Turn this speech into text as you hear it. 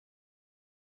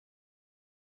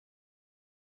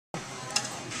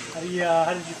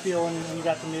How did you feel when you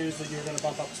got the news that you were going to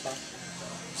bump up a spot?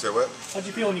 Say what? How did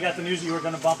you feel when you got the news that you were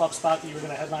going to bump up a spot, that you were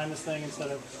going to headline this thing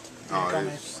instead of? I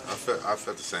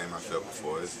felt the same I felt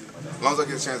before. As long as I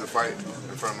get a chance to fight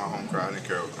in front of my home crowd, I didn't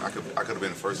care. I could have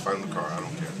been the first fight on the card. I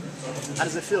don't care. How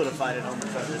does it feel to fight at home in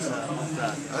front of this crowd?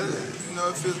 You know,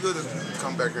 it feels good to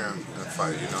come back here and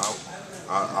fight. You know,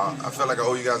 I felt like I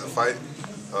owe you guys a fight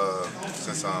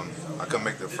since I couldn't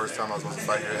make the first time I was supposed to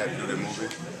fight here. I had to do that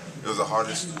movie. It was the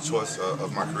hardest choice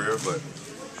of my career, but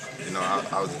you know,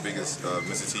 I was the biggest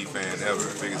Mr. T fan ever,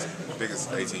 biggest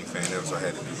 18 fan ever, so I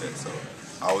had to do that. So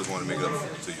I always want to make it up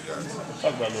to you guys.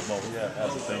 Talk about a little more. Yeah, have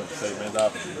some things to say, man.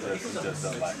 Obviously, he just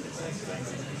doesn't like it.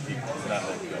 He's not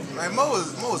letting go. Man, Mo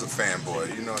is a fanboy.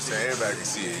 You know what I'm saying? Everybody can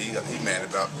see it.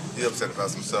 He upset about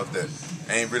some stuff that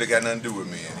ain't really got nothing to do with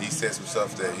me, and he said some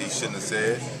stuff that he shouldn't have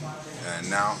said. And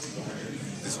now,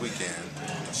 this weekend,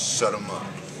 shut him up.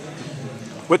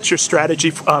 What's your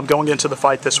strategy going into the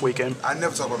fight this weekend? I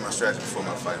never talk about my strategy before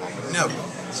my fight. Never.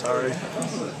 Sorry.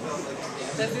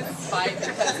 Does this fight,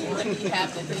 because you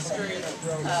have the history,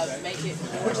 make it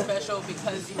more special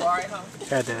because you are at home?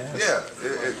 Had to ask. Yeah,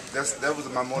 that was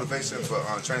my motivation for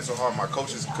training so hard. My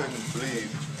coaches couldn't believe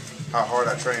how hard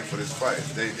I trained for this fight.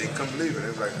 They couldn't believe it. They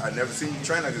was like, I never seen you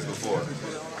train like this before.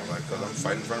 I'm like, because I'm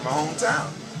fighting in front of my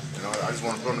hometown. You know, I just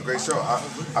want to put on a great show.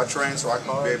 I train so I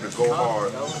can be able to go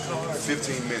hard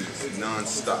 15 minutes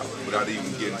non-stop without even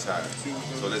getting tired.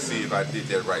 So let's see if I did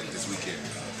that right this weekend.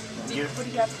 Do you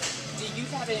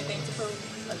have anything to prove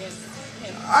against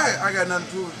him? I got nothing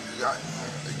to prove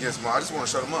against him. I just want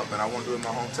to shut him up, and I want to do it in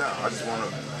my hometown. I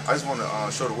just want to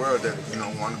show the world that, you know,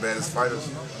 one of the baddest fighters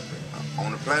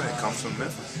on the planet comes from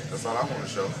Memphis. That's all I want to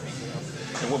show.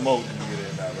 And what mode do you get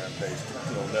in now, Rampage?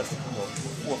 You know, less than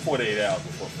 48 hours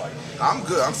before fighting. I'm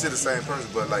good. I'm still the same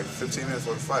person, but like 15 minutes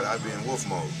before the fight, I'd be in wolf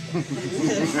mode.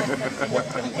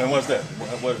 And what's that?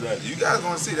 What is that? You guys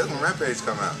going to see. That's when Rampage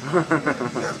come out.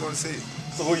 You guys going to see.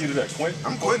 So who are you today, Quinton?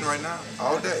 I'm Quinton right now,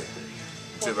 all day.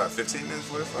 Till about 15 minutes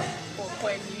before the fight. Well,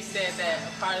 Quinton, you said that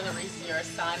part of the reason you're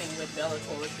signing with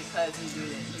Bellator was because you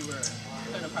knew that you were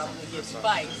going to probably give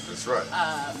fights. That's right.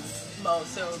 Mo,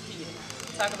 so can you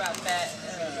talk about that?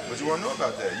 What you want to know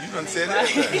about that? You done said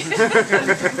everything.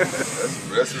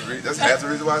 that's half the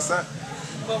reason why I signed.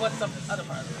 Well, what's the other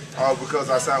part of it? Oh, because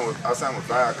I signed with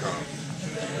Viacom.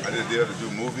 I did a deal to do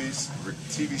movies,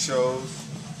 TV shows,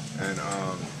 and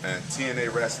TNA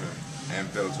wrestling and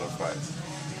Bellator fights,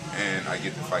 and I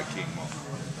get to fight King Mo.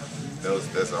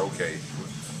 That's okay.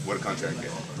 What a contract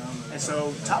get. And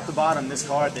so, top to bottom, this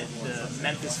card that the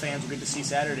Memphis fans will get to see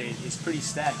Saturday is pretty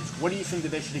stacked. What do you think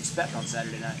that they should expect on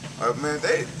Saturday night? Man,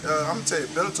 I'm gonna tell you,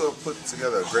 Bellator put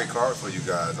together a great card for you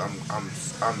guys.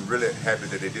 I'm really happy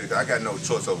that they did it. I got no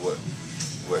choice of what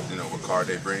card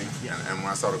they bring. Yeah. And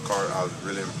when I saw the card, I was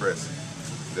really impressed.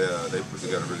 They put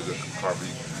together a really good card for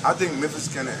you. I think Memphis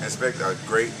can expect a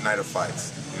great night of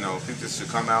fights. You know, people just should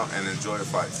come out and enjoy the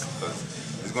fights, because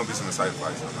there's going to be some exciting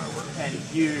fights no matter what. And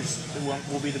yours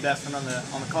will be the best one on the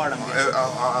card, I'm guessing.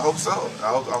 I hope so. I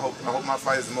hope my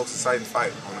fight is the most exciting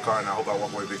fight on the card, and I hope I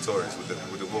walk away victorious with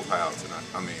the Wolf House tonight.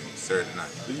 I mean, Saturday night.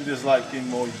 Do you just like King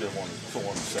Mo? You just want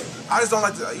to say? I just don't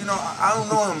like to. You know, I don't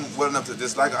know him well enough to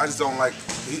dislike. I just don't like.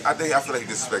 I feel like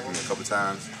he disrespected me a couple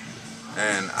times,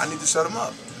 and I need to shut him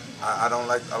up. I don't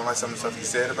like some of the stuff he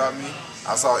said about me.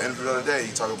 I saw an interview the other day.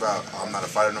 He talked about I'm not a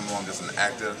fighter no more. I'm just an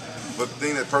actor. But the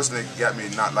thing that personally got me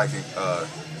not liking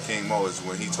King Mo is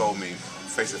when he told me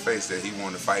face to face that he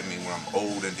wanted to fight me when I'm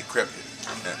old and decrepit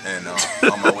and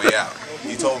on my way out.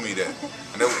 He told me that,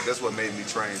 and that's what made me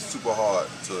train super hard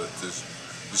to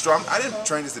destroy him. I didn't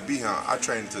train this to beat him. I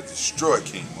trained to destroy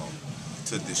King Mo,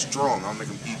 to destroy him. I'll make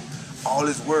him eat all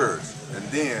his words, and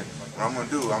then what I'm gonna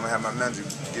do, I'm gonna have my manager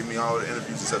give me all the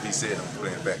interviews and stuff he said. I'm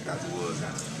playing back afterwards,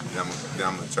 and then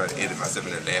I'm gonna try to edit myself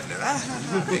in there laughing at.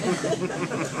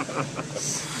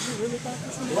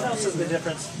 What else is the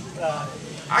difference?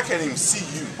 I can't even see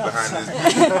you behind this.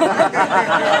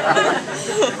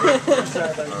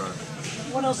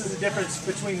 What else is the difference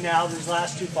between now, these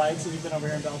last two fights that you've been over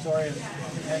here in Bellator,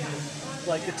 and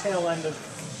like the tail end of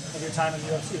your time in the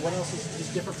UFC? What else is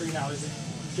different for you now? Is it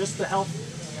just the health?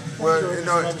 Well, you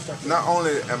know, not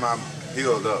only am I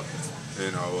healed up,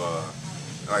 you know,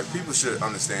 like people should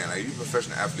understand, like you're a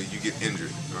professional athlete, you get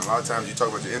injured. You know, a lot of times you talk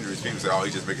about your injuries, people say, oh,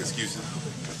 he just makes excuses.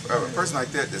 A person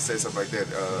like that says stuff like that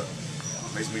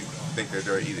makes me think that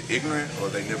they're either ignorant or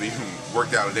they never even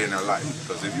worked out a day in their life.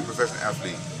 Because if you're a professional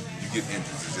athlete, you get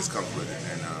injuries. It just comes with it.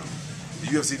 And the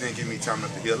UFC didn't give me time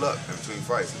enough to heal up in between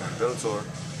fights. And Bellator,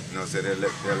 You know, so they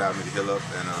allowed me to heal up,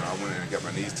 and I went in and got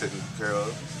my knees taken care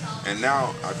of. And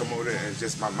now I come over there, and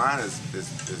just my mind is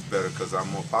better because I'm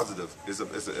more positive. It's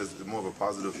more of a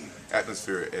positive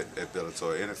atmosphere at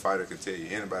Bellator. Any fighter can tell you,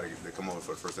 anybody that come over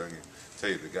for the first time can tell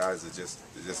you, the guys are just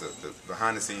the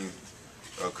behind the scenes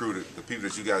crew, the people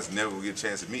that you guys never would get a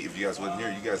chance to meet if you guys wasn't here.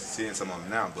 You guys are seeing some of them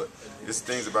now, but there's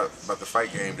things about the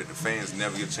fight game that the fans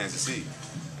never get a chance to see.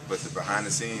 But the behind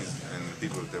the scenes and the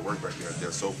people that work back there,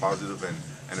 they're so positive, and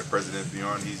the president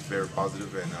Bjorn, he's very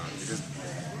positive, and it just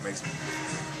makes me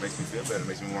feel better,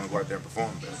 makes me want to go out there and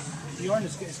perform better. Bjorn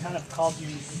is kind of called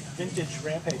you vintage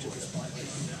Rampage at this point,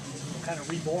 kind of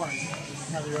reborn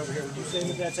now that you're over here. Would you say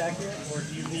that that's accurate, or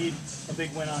do you need a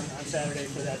big win on Saturday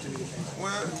for that to be the case?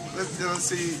 Well, let's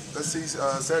see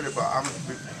Saturday, but I'm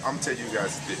gonna tell you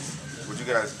guys this. What you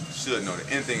guys should know, that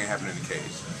anything can happen in the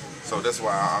cage. So that's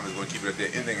why I'm just going to keep it up there.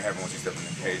 Anything can happen once you step in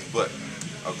the cage. But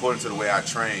according to the way I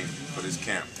train for this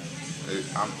camp,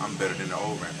 I'm better than the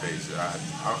old Rampage.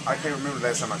 I can't remember the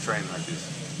last time I trained like this,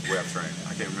 the way I've trained.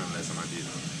 I can't remember the last time I did.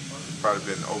 It's probably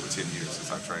been over 10 years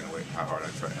since I've trained the way how hard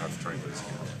I've trained for this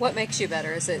camp. What makes you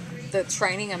better? Is it the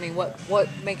training? I mean, what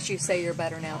makes you say you're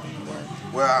better now than you were?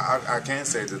 Well, I can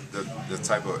say that the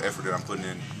type of effort that I'm putting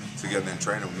in together in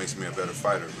training makes me a better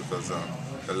fighter, because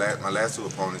my last two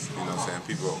opponents, you know what I'm saying,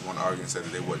 people want to argue and say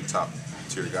that they wasn't top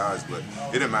tier guys, but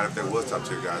it didn't matter if they was top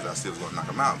tier guys, I still was going to knock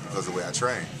them out because of the way I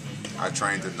train. I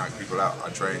trained to knock people out. I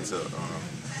trained to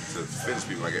finish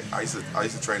people. Like I used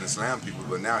to train to slam people,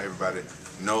 but now everybody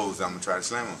knows I'm gonna try to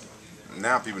slam them.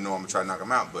 Now people know I'm gonna try to knock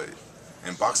them out, but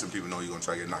in boxing, people know you're gonna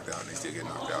try to get knocked out, and they still get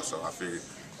knocked out. So I figured,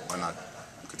 why not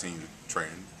continue to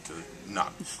train to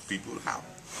knock people out?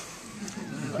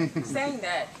 Saying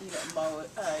that, you know, Mo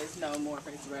is known more for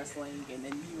his wrestling, and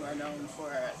then you are known for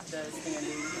the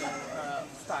standing, you know,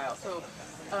 style. So,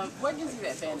 what gives you the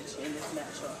advantage in this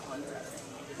matchup on Saturday?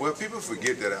 Well, people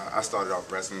forget that I started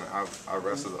off wrestling. I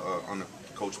wrestled under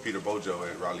Coach Peter Bojo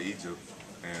at Raleigh, Egypt,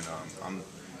 and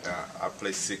I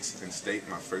placed 6th in state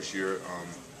my first year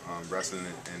wrestling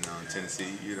in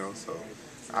Tennessee. You know, so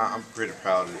I'm pretty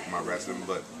proud of my wrestling.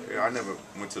 But I never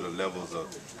went to the levels of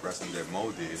wrestling that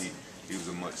Mo did. He was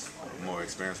a much more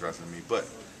experienced wrestler than me. But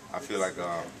I feel like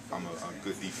I'm a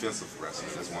good defensive wrestler.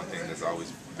 That's one thing that's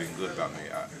always been good about me.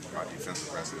 My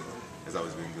defensive wrestling has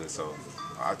always been good. So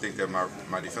I think that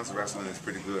my defensive wrestling is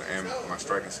pretty good, and my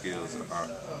striking skills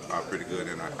are pretty good,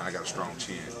 and I got a strong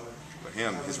chin. But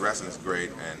his wrestling is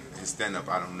great, and his stand-up,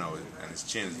 I don't know, and his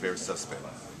chin is very suspect.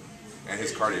 And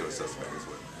his cardio is suspect as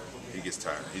well. He gets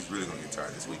tired. He's really going to get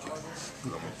tired this weekend, because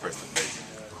I'm going to press the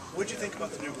face. What do you think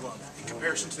about the new glove in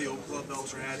comparison to the old glove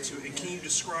Bellator had to, and can you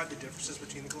describe the differences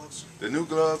between the gloves? The new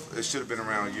glove, it should have been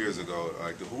around years ago.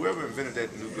 Like whoever invented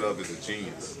that new glove is a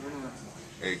genius.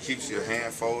 It keeps your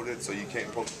hand folded so you can't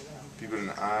poke people in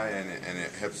the eye, and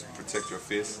it helps protect your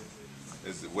fist.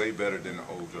 It's way better than the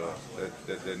old glove.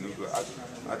 That new glove.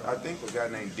 I think a guy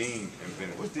named Dean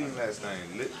invented. What's Dean's last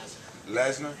name?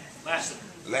 Lassiter.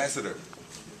 Lassiter.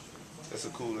 That's a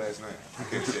cool last name. I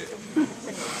can't say it.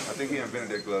 I think he invented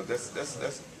that glove.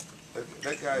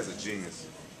 That guy is a genius.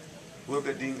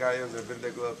 Whoever that Dean guy is that invented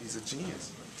that glove, he's a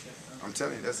genius. I'm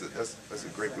telling you, that's a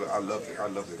great glove. I love it. I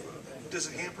love that glove. Does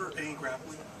it hamper any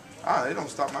grappling? It don't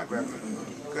stop my grappling.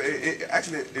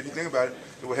 Actually, if you think about it,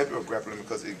 it will help you with grappling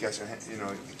because it gets your hand, you know,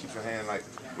 it keeps your hand like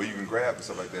where you can grab and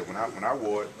stuff like that. When I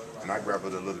wore it and I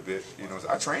grappled a little bit, you know,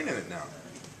 I train in it now,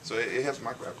 so it helps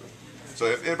my grappling. So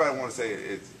if anybody want to say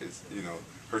it's you know,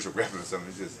 hurts your grappling or something,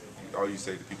 it's just all you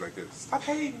say to people like this: stop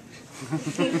hating.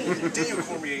 Daniel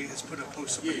Cormier has put a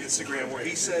post up on Instagram where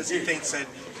he says he thinks that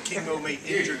King Mo may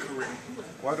end your career.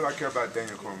 Why do I care about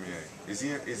Daniel Cormier? Is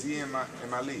he in my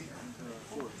league?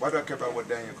 Why do I care about what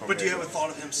Daniel Cormier? But do you have a thought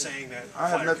of him saying that? I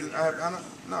have nothing.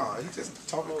 No, he just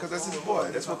talking because that's his boy.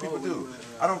 That's what people do.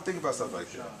 I don't think about stuff like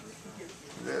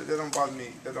that. That don't bother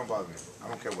me. That don't bother me. I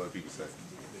don't care what people say.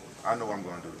 I know what I'm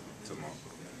going to do tomorrow.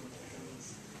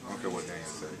 I don't care what Daniel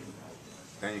says.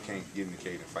 Daniel can't get in the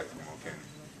cage and fight tomorrow, can he?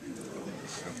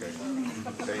 Okay.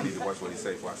 Daniel need to watch what he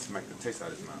says before I smack the taste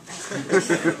out of his mouth.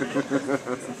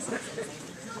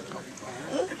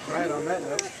 Right on that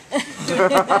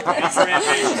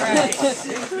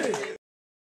note.